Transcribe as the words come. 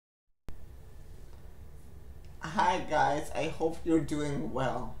Hi guys, I hope you're doing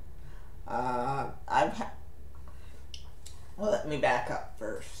well. Well, let me back up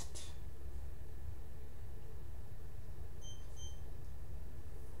first.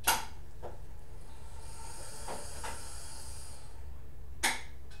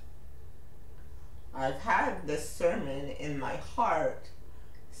 I've had this sermon in my heart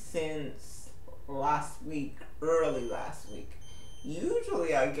since last week, early last week.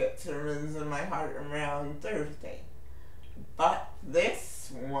 Usually I get sermons in my heart around Thursday, but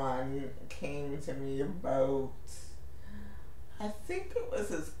this one came to me about, I think it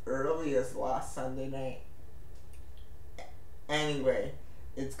was as early as last Sunday night. Anyway,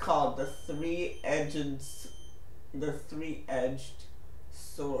 it's called the three-edged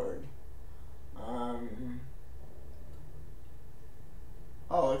sword.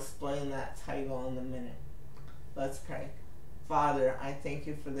 I'll explain that title in a minute. Let's pray. Father, I thank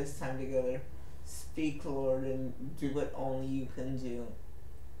you for this time together. Speak, Lord, and do what only you can do.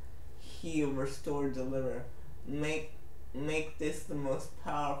 Heal, restore, deliver. Make this the most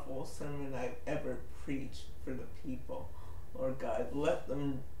powerful sermon I've ever preached for the people. Lord God, let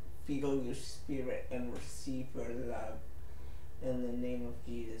them feel your spirit and receive your love. In the name of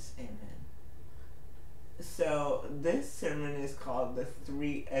Jesus, amen. So, this sermon is called the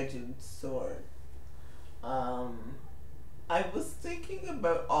three-edged sword. I was thinking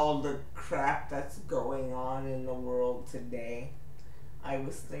about all the crap that's going on in the world today. I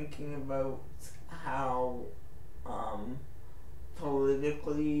was thinking about how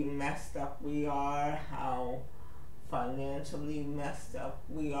politically messed up we are, how financially messed up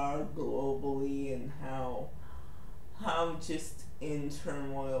we are globally, and how just in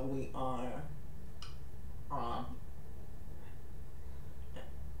turmoil we are.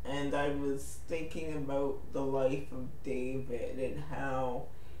 And I was thinking about the life of David and how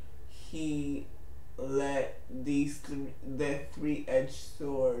he let the three-edged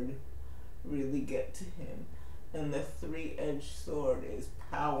sword really get to him. And the three-edged sword is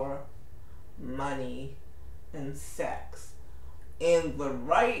power, money, and sex. In the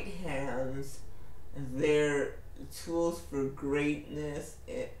right hands, they're tools for greatness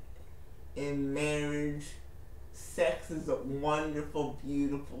in marriage. Sex is a wonderful,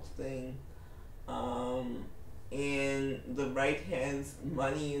 beautiful thing. In the right hands,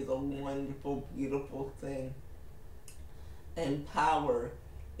 money is a wonderful, beautiful thing. And power,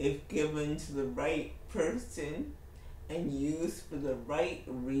 if given to the right person and used for the right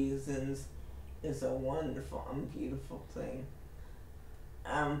reasons, is a wonderful and beautiful thing.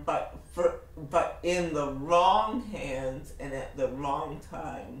 But in the wrong hands and at the wrong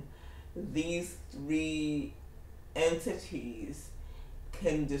time, these three entities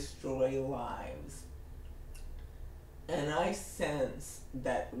can destroy lives. And I sense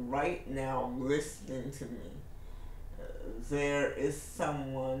that right now, listening to me, there is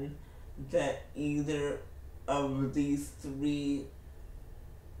someone that either of these three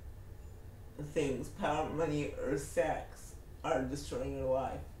things, power, money, or sex, are destroying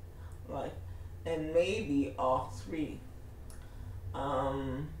your life. And maybe all three.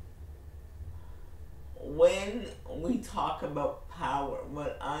 When we talk about power,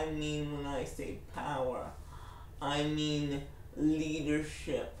 what I mean when I say power, I mean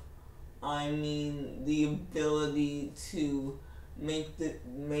leadership. I mean the ability to make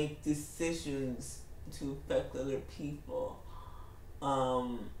decisions to affect other people.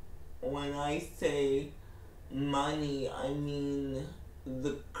 When I say money, I mean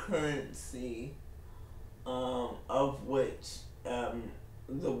the currency of which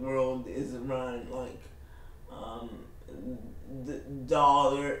the world is run. The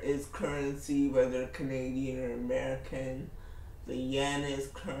dollar is currency, whether Canadian or American. The yen is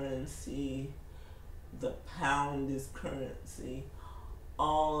currency. The pound is currency.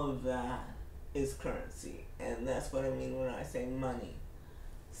 All of that is currency. And that's what I mean when I say money.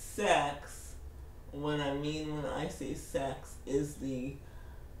 Sex, when I say sex, is the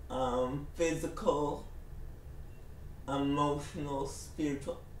physical, emotional,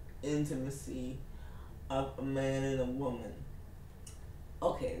 spiritual intimacy of a man and a woman.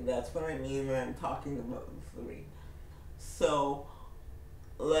 Okay, that's what I mean when I'm talking about the three. So,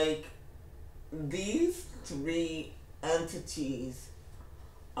 these three entities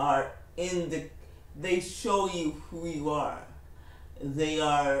are they show you who you are. They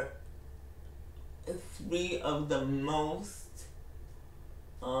are three of the most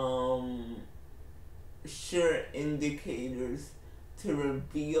sure indicators to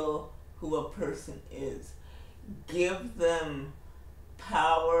reveal who a person is. Give them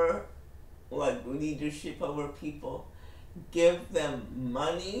power, like leadership over people. Give them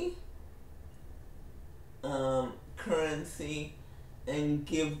money, currency and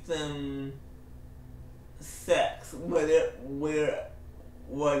give them sex, whatever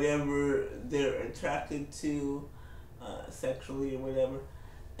they're attracted to, sexually or whatever,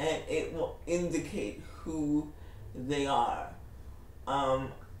 and it will indicate who they are.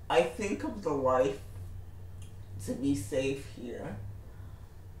 I think of the life, to be safe here,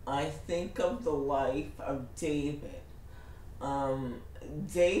 I think of the life of David.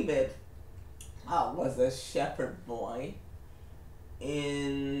 David was a shepherd boy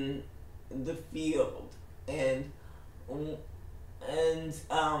in the field, and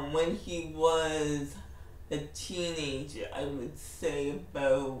when he was a teenager, I would say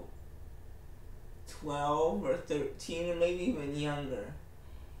about 12 or 13 or maybe even younger,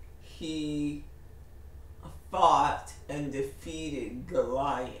 he fought and defeated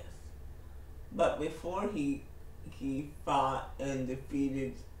Goliath. But before he fought and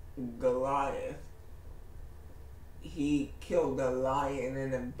defeated Goliath, he killed a lion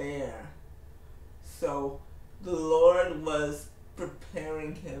and a bear. So the Lord was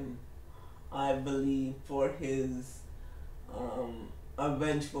preparing him, I believe, for his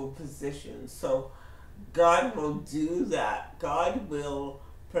eventual position. So God will do that. God will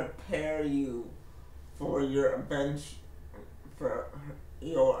prepare you for your eventual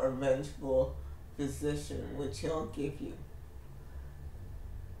position, which He'll give you.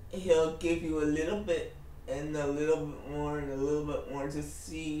 He'll give you a little bit and a little bit more and a little bit more to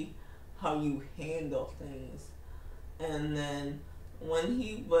see how you handle things. And then when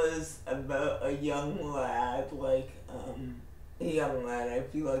he was about a young lad, I feel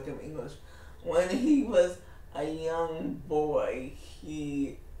like I'm English. When he was a young boy,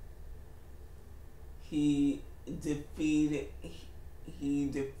 he defeated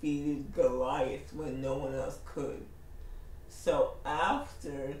Goliath when no one else could. So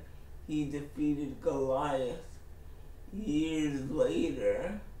after he defeated Goliath, years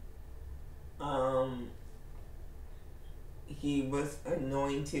later, he was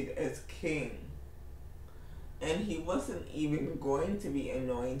anointed as king. And he wasn't even going to be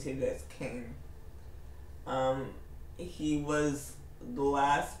anointed as king. He was the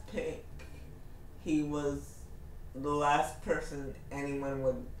last pick. He was the last person anyone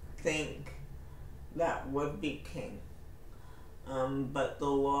would think that would be king. But the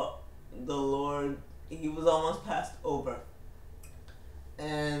Lord, he was almost passed over.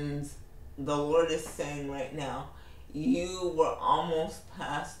 And the Lord is saying right now, you were almost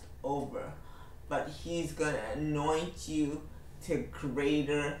passed over, but He's going to anoint you to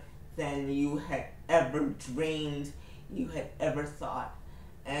greater than you had ever dreamed, you had ever thought.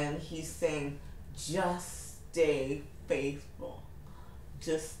 And He's saying, just stay faithful.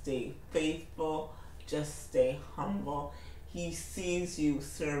 Just stay faithful. Just stay humble. He sees you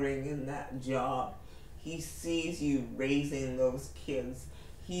serving in that job. He sees you raising those kids.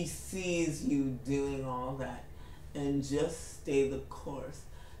 He sees you doing all that. And just stay the course,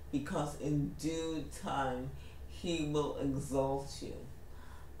 because in due time He will exalt you.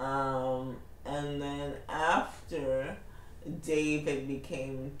 And then after David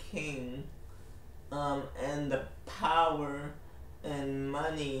became king, and the power and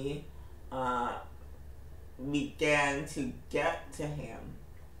money began to get to him,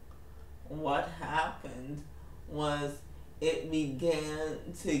 what happened was it began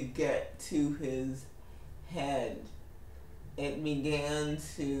to get to his head. It began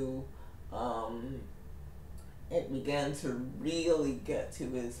to really get to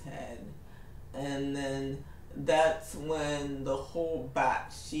his head. And then that's when the whole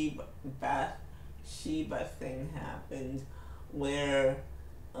Bathsheba thing happened, where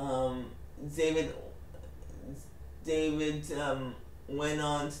David went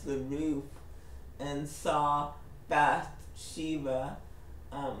onto the roof and saw Bathsheba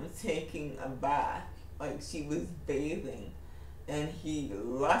taking a bath, like she was bathing, and he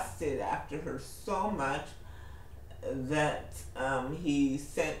lusted after her so much that he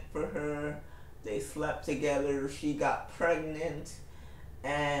sent for her. They slept together. She got pregnant,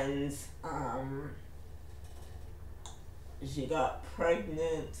 and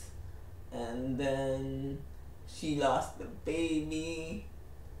then she lost the baby,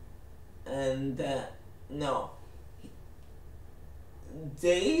 and then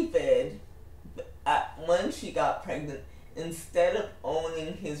David, when she got pregnant, instead of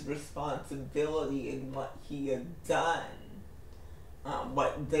owning his responsibility in what he had done,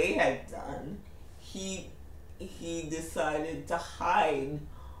 what they had done, he decided to hide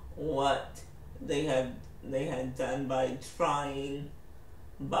what they had done by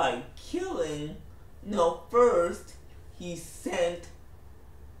killing. First he sent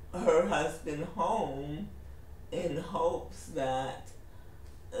her husband home in hopes that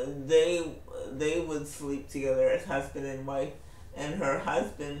they would sleep together as husband and wife, and her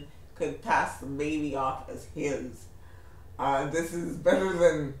husband could pass the baby off as his. This is better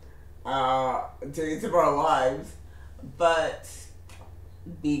than Days of Our Lives, but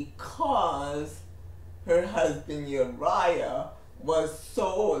because her husband Uriah was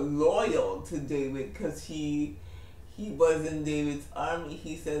so loyal to David, because he was in David's army,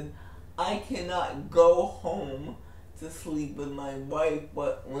 he said, I cannot go home to sleep with my wife,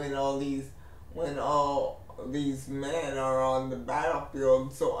 but when all these men are on the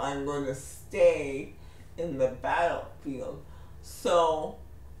battlefield, so I'm going to stay in the battlefield. So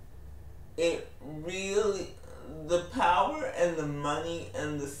it really, the power and the money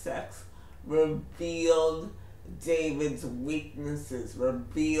and the sex revealed David's weaknesses,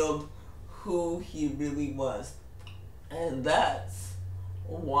 revealed who he really was. And that's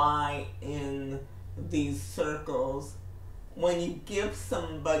why in these circles, when you give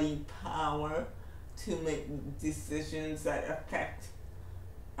somebody power to make decisions that affect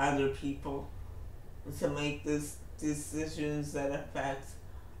other people, to make this decisions that affect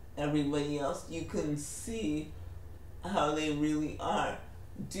everybody else, you can see how they really are.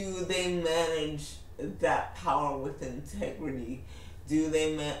 Do they manage that power with integrity? Do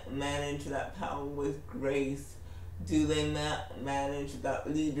they manage that power with grace? Do they manage that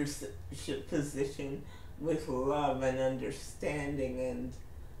leadership position with love and understanding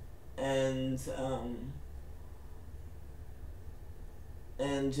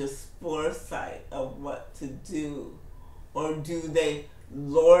and just foresight of what to do? Or do they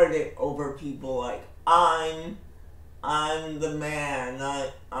lord it over people like, I'm the man,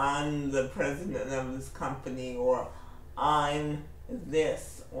 I'm the president of this company, or I'm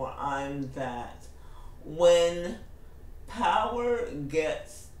this, or I'm that? When power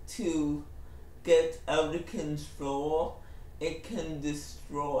gets out of control, it can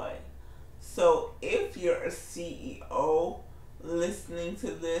destroy. So if you're a CEO listening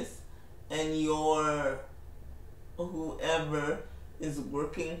to this, and whoever is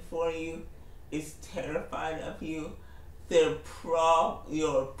working for you is terrified of you,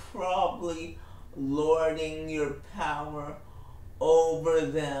 you're probably lording your power over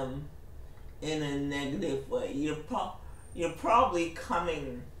them in a negative way. You're probably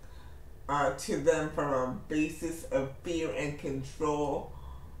coming to them from a basis of fear and control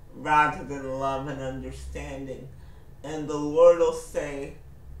rather than love and understanding. And the Lord will say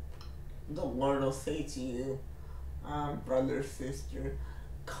to you, brother, sister,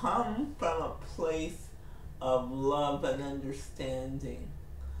 come from a place of love and understanding,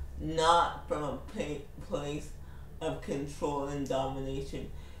 not from a place of control and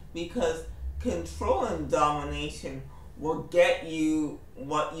domination, because control and domination will get you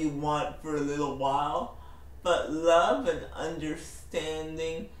what you want for a little while, but love and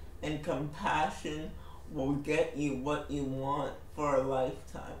understanding and compassion will get you what you want for a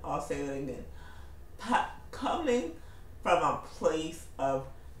lifetime. I'll say that again. Coming from a place of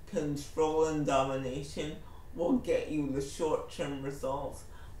control and domination will get you the short-term results,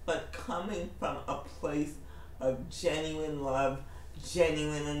 but coming from a place of genuine love,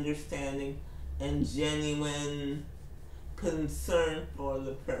 genuine understanding, and genuine concern for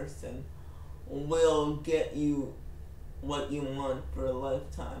the person will get you what you want for a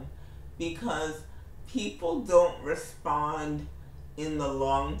lifetime. Because people don't respond in the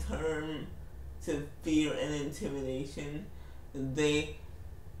long term to fear and intimidation.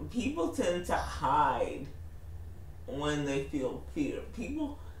 People tend to hide when they feel fear.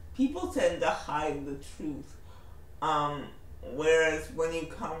 People tend to hide the truth. Whereas when you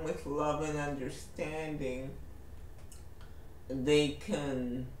come with love and understanding, they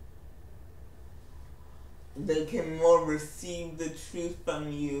can more receive the truth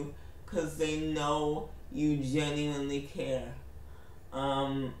from you because they know you genuinely care.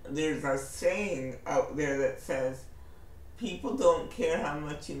 There's a saying out there that says, people don't care how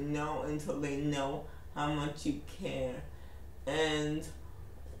much you know until they know how much you care. And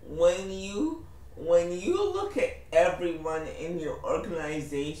when you look at everyone in your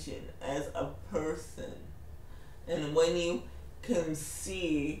organization as a person, and when you can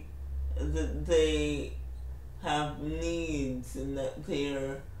see that they have needs and that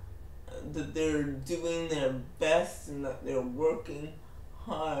they're doing their best and that they're working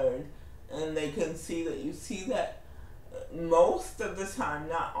hard, and they can see that, you see that most of the time,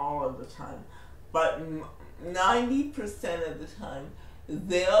 not all of the time, but 90% of the time,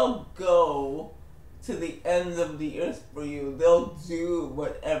 they'll go to the ends of the earth for you. They'll do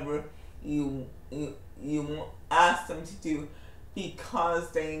whatever you ask them to do,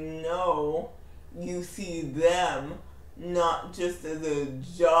 because they know you see them not just as a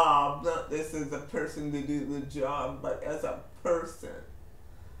job, not just as a person to do the job, but as a person.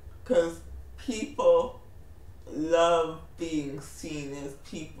 Because people love being seen as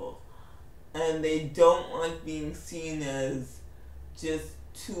people, and they don't like being seen as just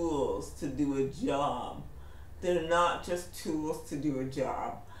tools to do a job. They're not just tools to do a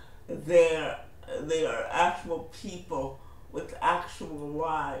job. They are actual people with actual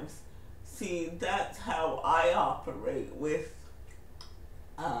lives. See, that's how I operate with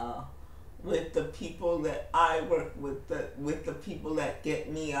the people that I work with, with the people that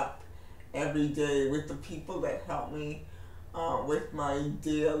get me up every day, with the people that help me with my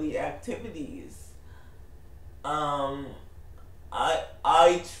daily activities.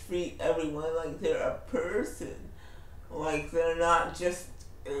 I treat everyone like they're a person, like they're not just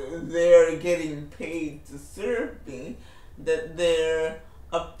there getting paid to serve me, that they're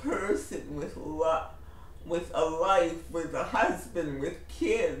a person with a life, with a husband, with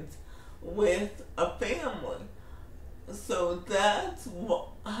kids, with a family. So that's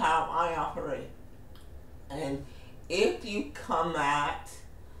how I operate. And if you come at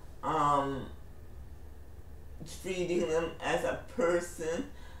treating them as a person,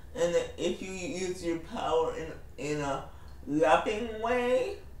 and if you use your power in a loving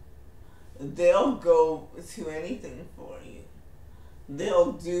way, they'll go to anything for you.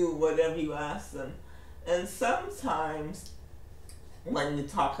 They'll do whatever you ask them. And sometimes when you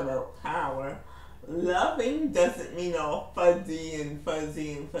talk about power, loving doesn't mean all fuzzy and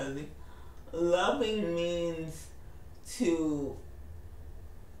fuzzy and fuzzy. Loving means to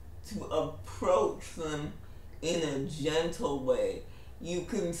approach them in a gentle way. You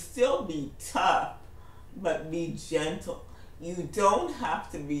can still be tough, but be gentle. You don't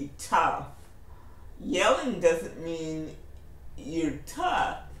have to be tough. Yelling doesn't mean you're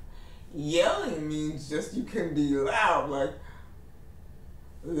tough. Yelling means just you can be loud, like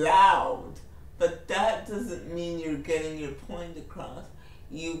loud. But that doesn't mean you're getting your point across.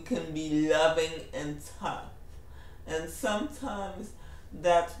 You can be loving and tough. And sometimes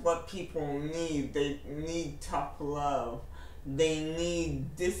that's what people need. They need tough love. They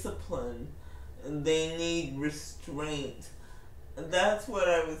need discipline. They need restraint. That's what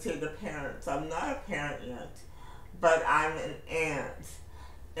I would say to parents. I'm not a parent yet, but I'm an aunt.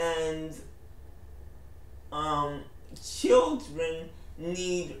 And children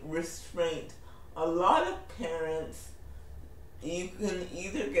need restraint. A lot of parents, you can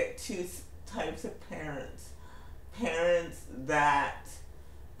either get two types of parents. Parents that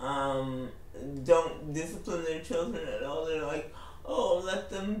don't discipline their children at all. They're like, oh, let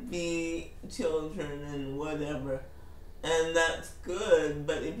them be children and whatever. And that's good,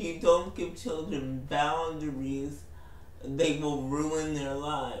 but if you don't give children boundaries, they will ruin their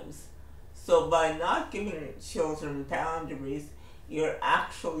lives. So by not giving children boundaries, you're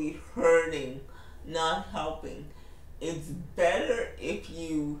actually hurting, not helping. It's better if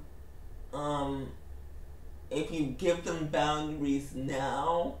you give them boundaries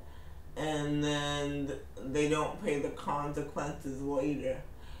now, and then they don't pay the consequences later.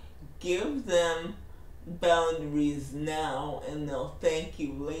 Give them boundaries now, and they'll thank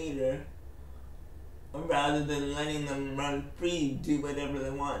you later, rather than letting them run free, do whatever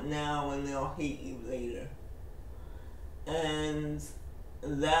they want now, and they'll hate you later. And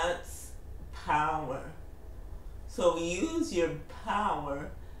that's power. So use your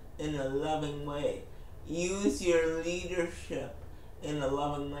power in a loving way. Use your leadership in a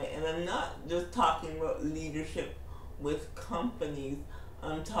loving way. And I'm not just talking about leadership with companies.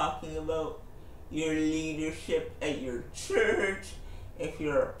 I'm talking about your leadership at your church, if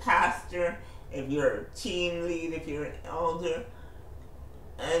you're a pastor, if you're a team lead, if you're an elder.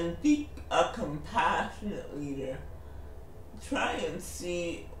 And be a compassionate leader. Try and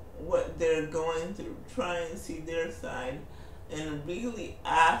see what they're going through. Try and see their side, and really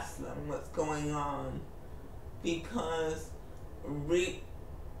ask them what's going on. Because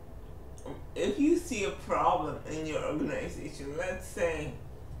if you see a problem in your organization, let's say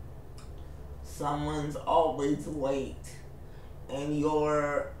someone's always late, and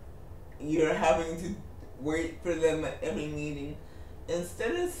you're having to wait for them at every meeting,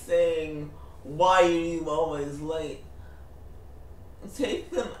 instead of saying, why are you always late? Take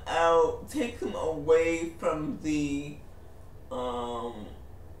them out, take them away from the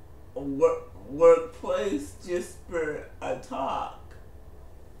workplace just for a talk,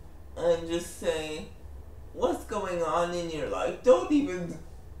 and just say, what's going on in your life? Don't even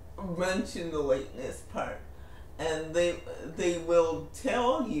mention the lateness part, and they will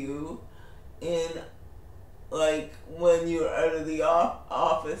tell you in like when you're out of the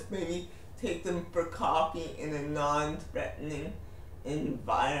office, maybe take them for coffee in a non-threatening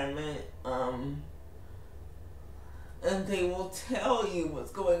environment, and they will tell you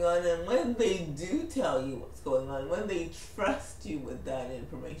what's going on. And when they do tell you what's going on, when they trust you with that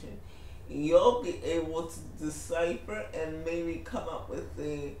information, you'll be able to decipher and maybe come up with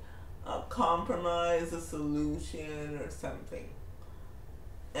a compromise, a solution, or something.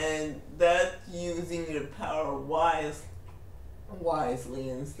 And that's using your power wisely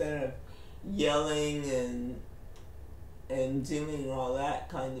instead of yelling and doing all that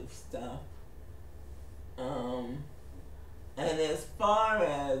kind of stuff. And as far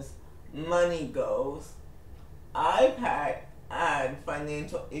as money goes, I've had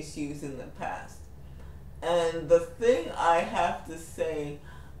financial issues in the past. And the thing I have to say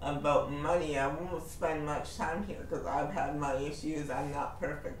about money, I won't spend much time here because I've had my issues. I'm not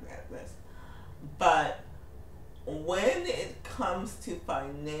perfect at this. But when it comes to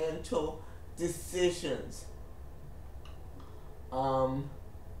financial decisions,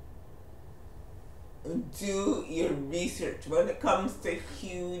 do your research. When it comes to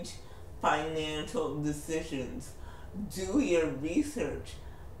huge financial decisions, do your research.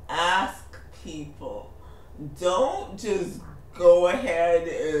 Ask people. Don't just go ahead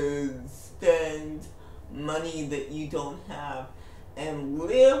and spend money that you don't have, and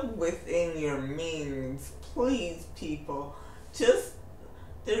live within your means. Please, people,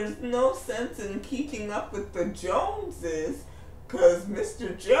 there's no sense in keeping up with the Joneses, because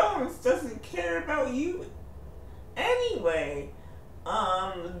Mr. Jones doesn't care about you anyway.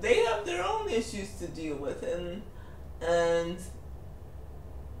 They have their own issues to deal with, and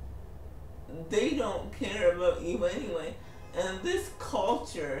they don't care about you anyway. And this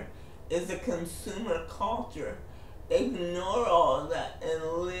culture is a consumer culture. Ignore all that and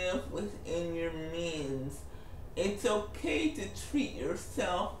live within your means. It's okay to treat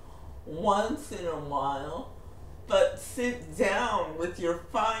yourself once in a while, but sit down with your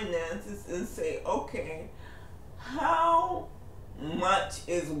finances and say, okay, how much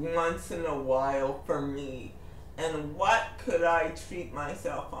is once in a while for me? And what could I treat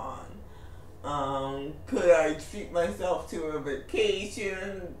myself on? Could I treat myself to a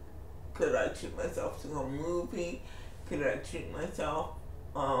vacation? Could I treat myself to a movie? Could I treat myself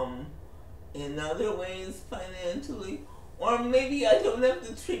in other ways financially? Or maybe I don't have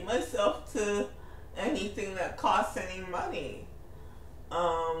to treat myself to anything that costs any money.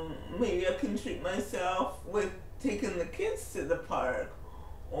 Maybe I can treat myself with taking the kids to the park,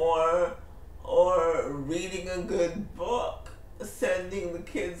 or reading a good book, sending the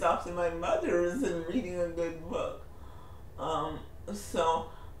kids off to my mother's and reading a good book.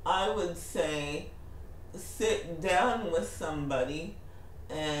 So I would say sit down with somebody,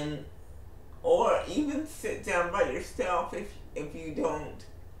 or even sit down by yourself if you don't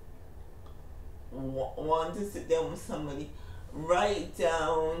want to sit down with somebody. Write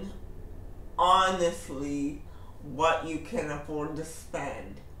down honestly what you can afford to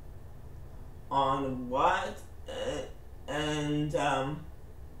spend on what, and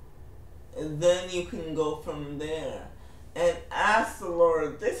then you can go from there. And ask the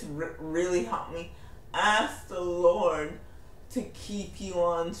Lord. This really helped me. Ask the Lord to keep you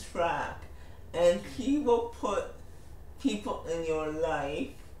on track, and He will put people in your life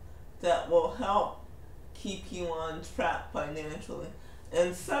that will help keep you on track financially.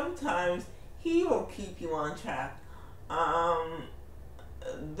 And sometimes He will keep you on track.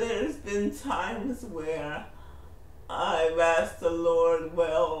 There's been times where I've asked the Lord,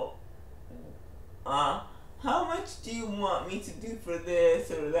 well, how much do you want me to do for this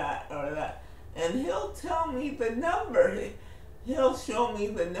or that or that? And He'll tell me the number. He'll show me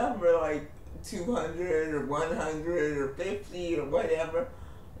the number, like 200 or 100 or 50 or whatever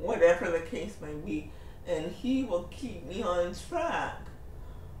the case may be. And He will keep me on track.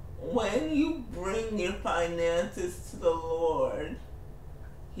 When you bring your finances to the Lord,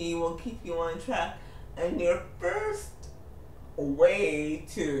 He will keep you on track. And your first way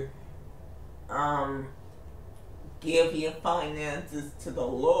to give your finances to the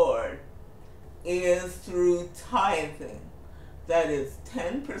Lord is through tithing. That is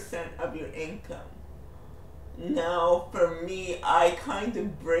 10% of your income. Now, for me, I kind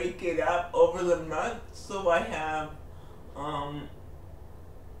of break it up over the month, so I have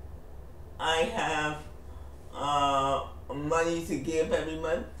money to give every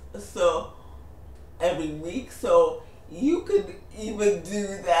month, so every week. So you could even do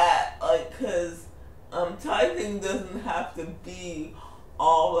that, like, cause tithing doesn't have to be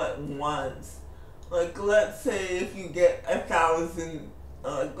all at once. Like, let's say if you get $1,000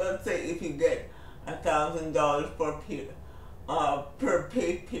 $1,000 per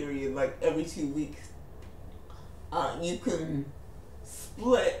pay period, like every 2 weeks. You can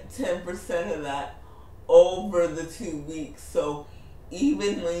split 10% of that over the 2 weeks. So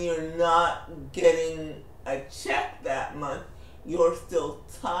even when you're not getting a check that month, you're still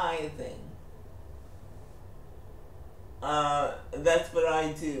tithing. That's what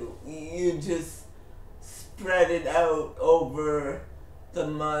I do. You just spread it out over the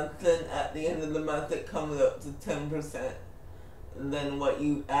month, and at the end of the month it comes up to 10% than what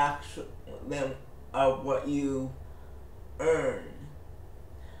you what you earn.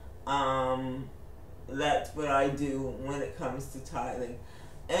 That's what I do when it comes to tithing.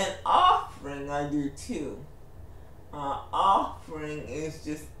 And offering I do too. Offering is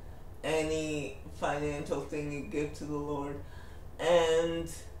just any financial thing you give to the Lord. And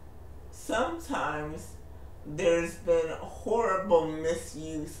sometimes there's been horrible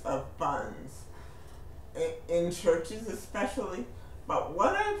misuse of funds in churches especially. But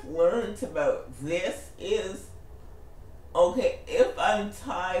what I've learned about this is, okay, if I'm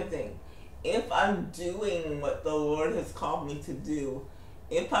tithing, if I'm doing what the Lord has called me to do,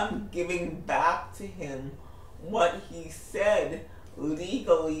 if I'm giving back to Him what He said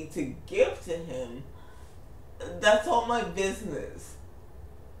legally to give to Him, that's all my business.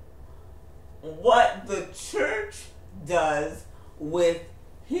 What the church does with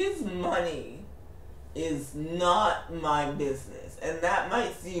His money is not my business. And that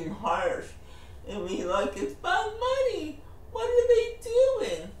might seem harsh and be like, it's about money. What are they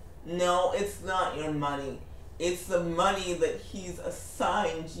doing? No, it's not your money. It's the money that He's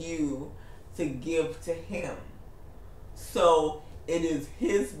assigned you to give to Him. So it is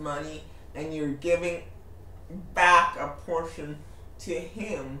His money, and you're giving back a portion to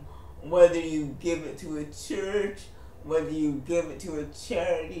Him, whether you give it to a church, whether you give it to a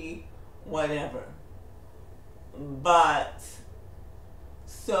charity, whatever. But,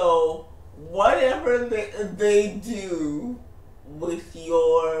 so, whatever they do with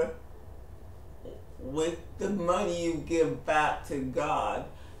the money you give back to God,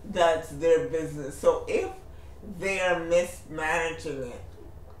 that's their business. So if they are mismanaging it,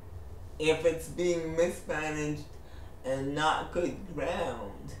 if it's being mismanaged and not good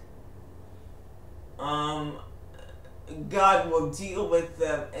ground, God will deal with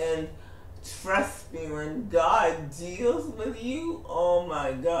them. And trust me, when God deals with you, oh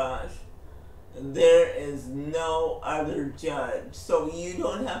my gosh, there is no other judge. So you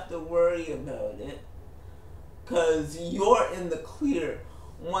don't have to worry about it, because you're in the clear.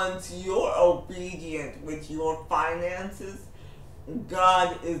 Once you're obedient with your finances,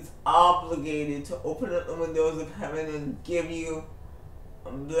 God is obligated to open up the windows of heaven and give you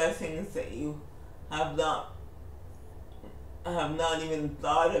blessings that you have not even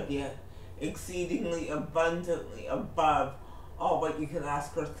thought of yet, exceedingly abundantly above all what you can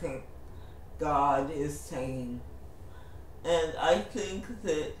ask or think. God is saying. And I think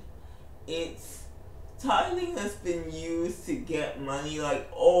that tithing has been used to get money, like,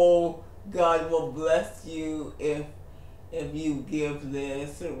 oh, God will bless you if you give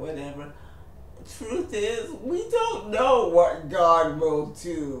this or whatever. Truth is, we don't know what God will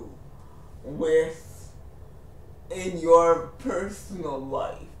do in your personal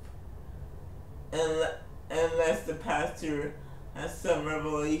life, unless the pastor has some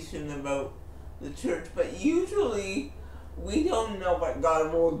revelation about the church. But usually we don't know what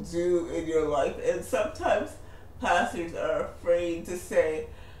God will do in your life, and sometimes pastors are afraid to say,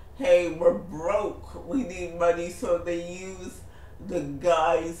 hey, we're broke, we need money, so they use the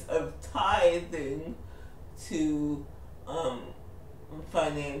guise of tithing to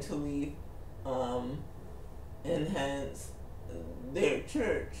financially enhance their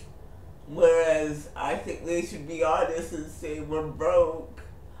church. Whereas I think they should be honest and say, we're broke,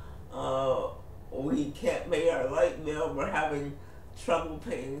 we can't pay our light bill, we're having trouble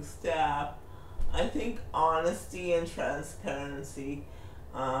paying staff. I think honesty and transparency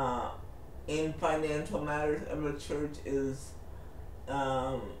in financial matters of a church is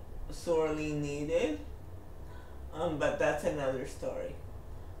sorely needed, but that's another story.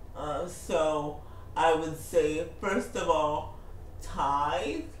 So I would say, first of all,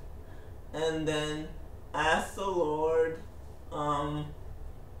 tithe, and then ask the Lord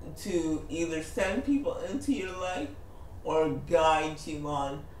to either send people into your life or guide you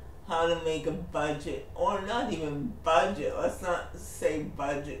on how to make a budget, or not even budget. Let's not say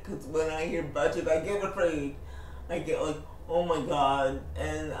budget, because when I hear budget, I get afraid. I get like, oh my God,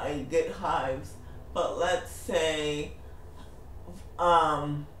 and I get hives. But let's say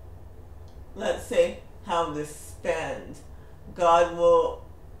how to spend. God will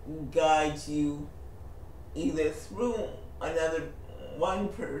guide you either through another one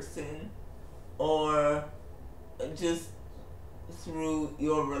person or just through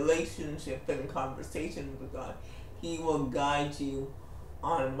your relationship and conversation with God. He will guide you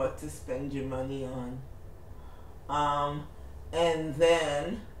on what to spend your money on. And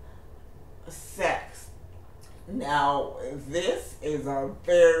then sex. Now, this is a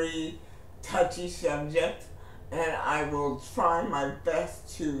very touchy subject, and I will try my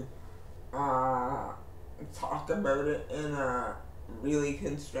best to talk about it in a really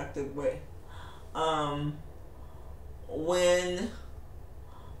constructive way. When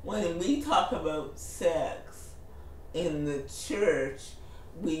we talk about sex in the church,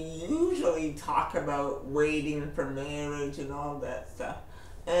 we usually talk about waiting for marriage and all that stuff.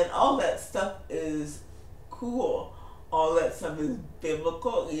 And all that stuff is cool. All that stuff is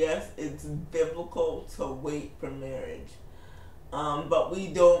biblical. Yes, it's biblical to wait for marriage. But we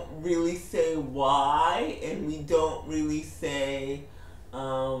don't really say why, and we don't really say,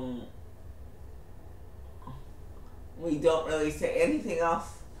 anything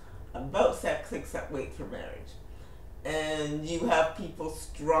else about sex except wait for marriage. And you have people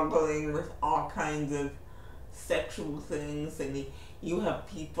struggling with all kinds of sexual things, and you have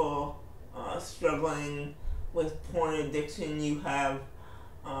people struggling with porn addiction. You have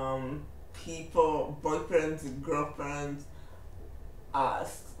people, boyfriends and girlfriends,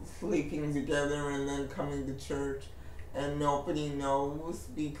 sleeping together and then coming to church, and nobody knows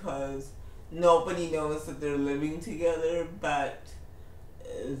because nobody knows that they're living together, but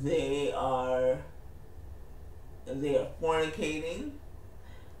they are fornicating.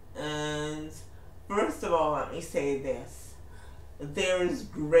 And first of all, let me say this: there is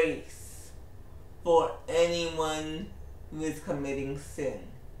grace for anyone who is committing sin.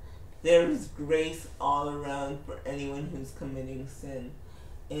 There is grace all around for anyone who's committing sin,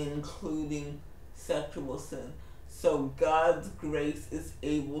 including sexual sin. So God's grace is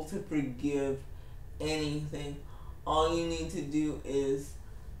able to forgive anything. All you need to do is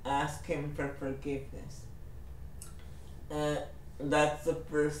ask Him for forgiveness. And that's the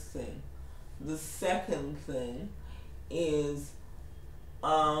first thing. The second thing is,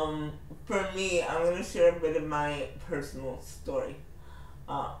 for me, I'm going to share a bit of my personal story.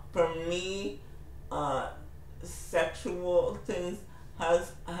 For me, sexual things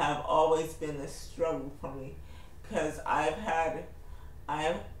have always been a struggle for me, because I have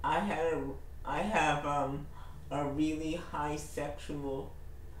a really high sexual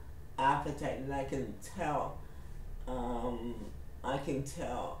appetite, and I can tell,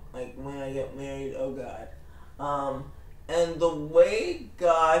 like when I get married, oh God. And the way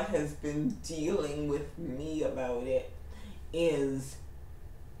God has been dealing with me about it is,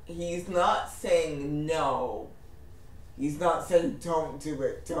 He's not saying no. He's not saying don't do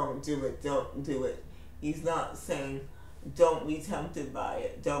it, don't do it, don't do it. He's not saying don't be tempted by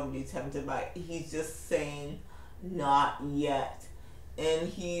it, don't be tempted by it. He's just saying not yet. And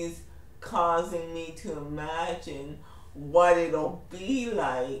He's causing me to imagine what it'll be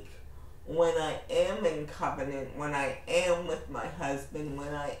like when I am in covenant, when I am with my husband,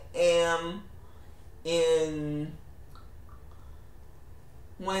 when I am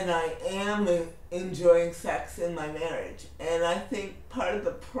enjoying sex in my marriage. And I think part of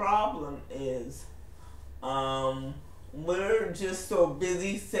the problem is we're just so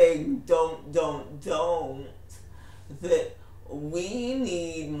busy saying don't, that we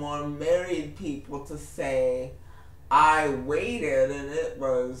need more married people to say, I waited and it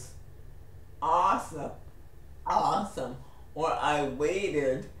was awesome, or I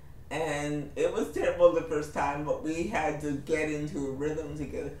waited and it was terrible the first time, but we had to get into a rhythm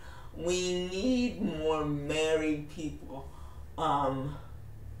together. We need more married people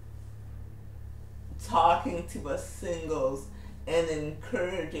talking to us singles and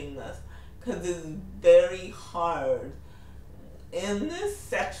encouraging us, because it's very hard in this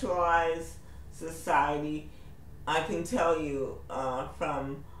sexualized society. I can tell you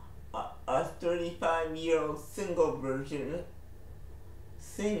from a 35-year-old single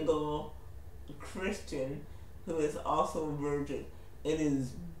Christian who is also a virgin, it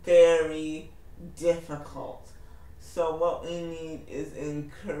is very difficult. So what we need is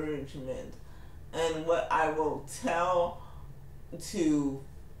encouragement. And what I will tell to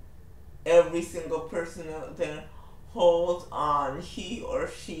every single person out there, hold on, he or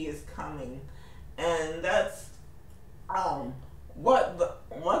she is coming. And that's what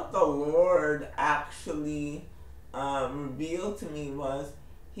the Lord actually revealed to me was,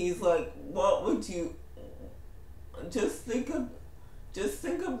 He's like, what would you just think of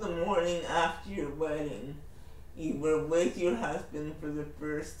the morning after your wedding. You were with your husband for the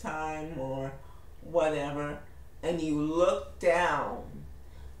first time, or whatever, and you look down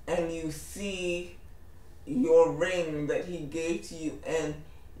and you see your ring that he gave to you, and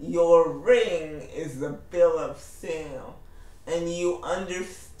your ring is the bill of sale, and you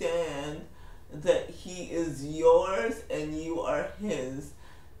understand that he is yours and you are his,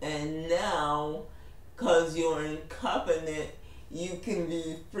 and now, because you're in covenant, you can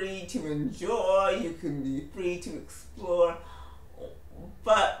be free to enjoy, you can be free to explore.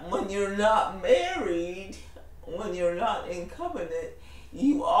 But when you're not married, when you're not in covenant,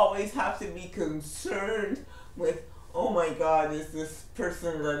 you always have to be concerned with, oh my God, is this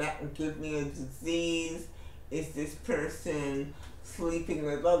person going to give me a disease? Is this person sleeping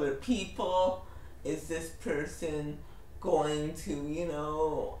with other people? Is this person going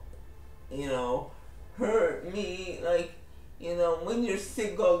to, hurt me? Like, when you're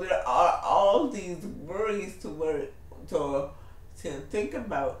single, there are all these worries to think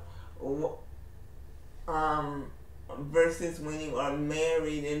about. Versus when you are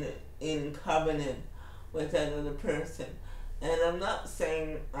married in covenant with another person. And I'm not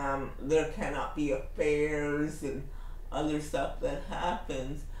saying there cannot be affairs and other stuff that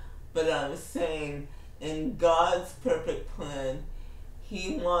happens, but I'm saying in God's perfect plan,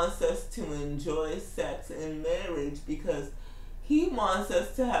 he wants us to enjoy sex in marriage because he wants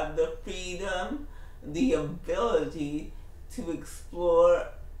us to have the freedom, the ability to explore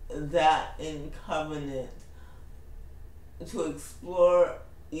that in covenant, to explore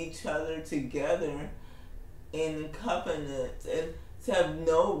each other together in covenant, and to have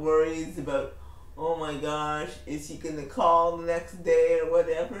no worries about, oh my gosh, is he gonna call the next day or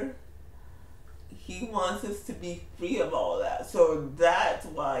whatever. He wants us to be free of all that. So that's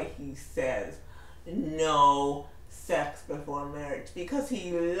why he says no sex before marriage, because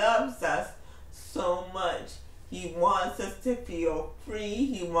he loves us so much. He wants us to feel free.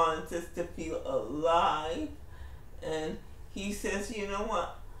 He wants us to feel alive. And he says, you know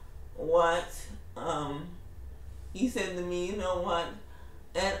what? He said to me, you know what?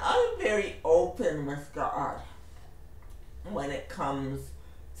 And I'm very open with God when it comes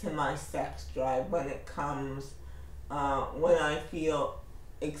to my sex drive, when it comes, when I feel,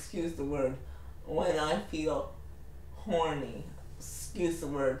 excuse the word, when I feel horny, excuse the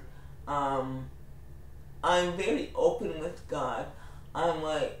word, I'm very open with God. I'm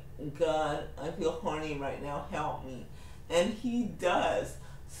like, God, I feel horny right now, help me. And he does.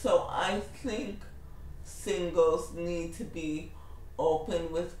 So I think singles need to be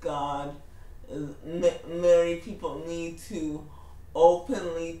open with God. Married people need to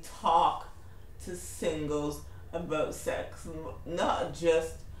openly talk to singles about sex. Not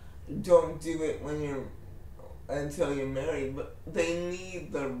just don't do it until you're married, but they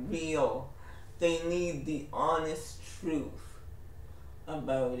need the real, they need the honest truth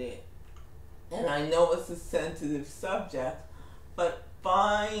about it. And I know it's a sensitive subject, but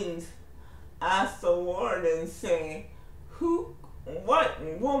ask the Lord and say, what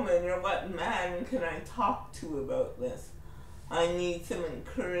woman or what man can I talk to about this? I need some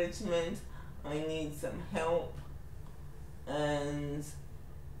encouragement, I need some help, and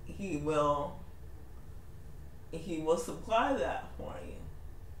he will supply that for you.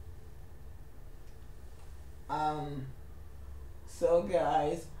 So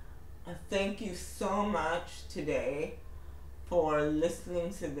guys, thank you so much today for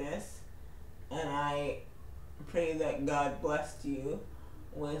listening to this, and I pray that God blessed you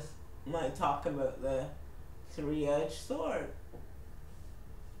with my talk about the three-edged sword.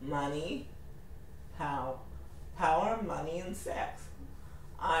 Money, power, money, and sex.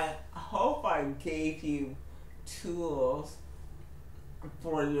 I hope I gave you tools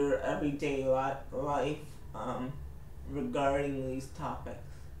for your everyday life regarding these topics.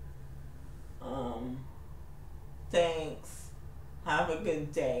 Thanks. Have a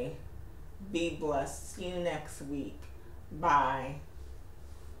good day. Be blessed. See you next week. Bye.